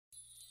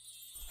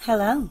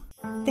Hello.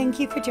 Thank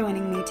you for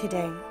joining me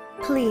today.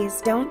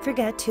 Please don't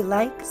forget to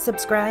like,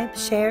 subscribe,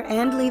 share,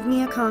 and leave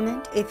me a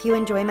comment if you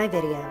enjoy my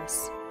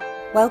videos.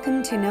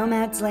 Welcome to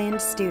Nomad's Land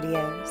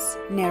Studios.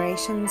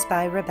 Narrations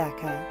by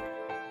Rebecca.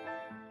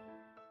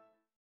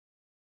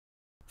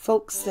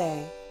 Folks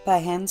Say by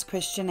Hans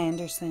Christian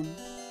Andersen.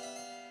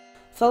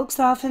 Folks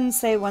often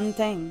say one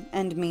thing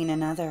and mean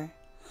another.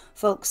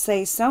 Folks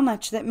say so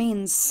much that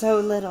means so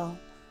little.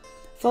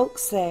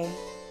 Folks say.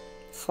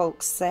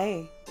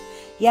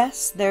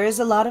 Yes, there is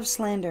a lot of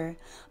slander,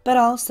 but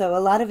also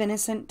a lot of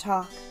innocent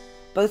talk.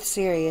 Both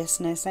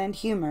seriousness and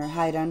humor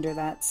hide under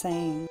that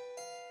saying.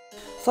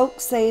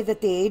 Folks say that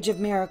the age of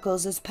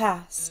miracles is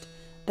past,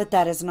 but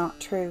that is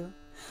not true.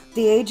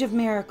 The age of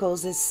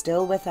miracles is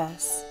still with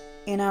us,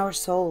 in our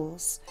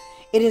souls.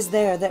 It is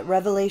there that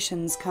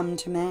revelations come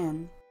to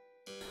man.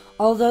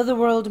 Although the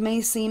world may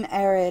seem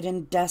arid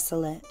and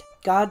desolate,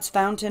 God's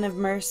fountain of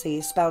mercy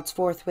spouts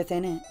forth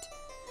within it.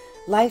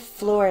 Life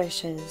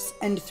flourishes,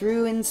 and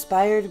through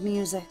inspired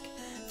music,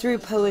 through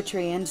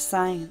poetry and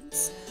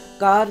science,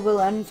 God will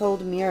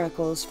unfold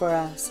miracles for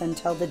us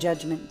until the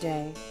judgment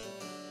day.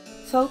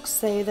 Folks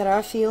say that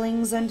our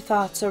feelings and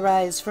thoughts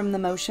arise from the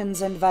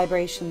motions and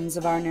vibrations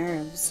of our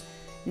nerves.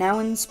 Now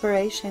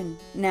inspiration,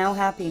 now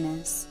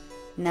happiness,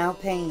 now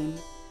pain.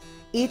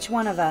 Each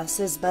one of us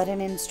is but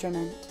an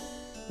instrument.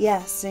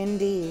 Yes,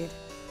 indeed.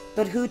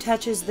 But who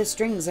touches the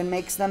strings and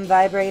makes them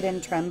vibrate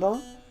and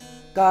tremble?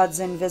 God's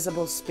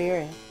invisible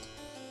spirit.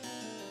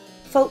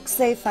 Folks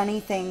say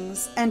funny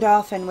things, and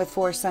often with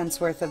 4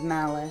 cents worth of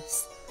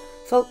malice.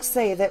 Folks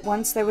say that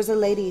once there was a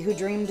lady who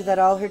dreamed that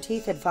all her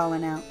teeth had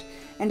fallen out,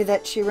 and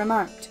that she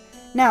remarked,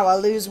 "Now I'll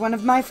lose one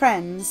of my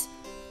friends."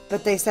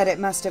 But they said it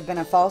must have been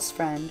a false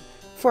friend,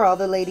 for all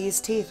the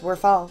lady's teeth were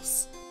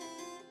false.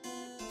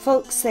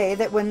 Folks say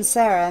that when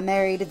Sarah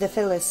married the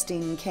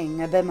Philistine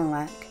king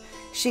Abimelech,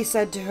 she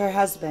said to her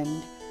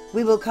husband,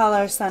 "We will call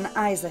our son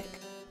Isaac,"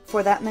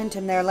 for that meant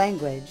in their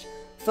language,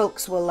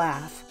 "Folks will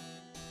laugh."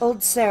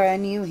 Old Sarah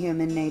knew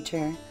human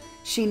nature.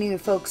 She knew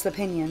folks'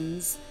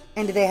 opinions,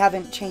 and they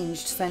haven't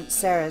changed since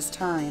Sarah's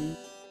time.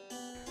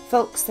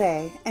 Folks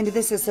say, and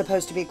this is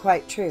supposed to be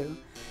quite true,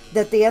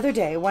 that the other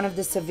day one of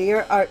the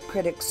severe art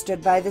critics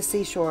stood by the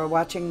seashore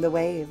watching the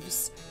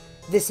waves.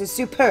 "This is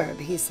superb,"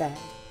 he said.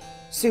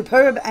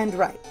 "Superb and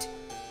right."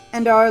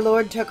 And our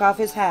Lord took off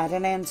his hat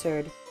and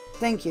answered,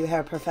 "Thank you,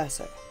 Herr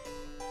Professor."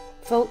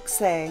 Folks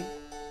say,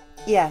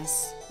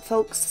 yes,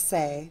 folks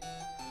say,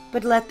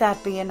 but let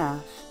that be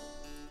enough,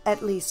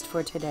 at least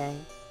for today.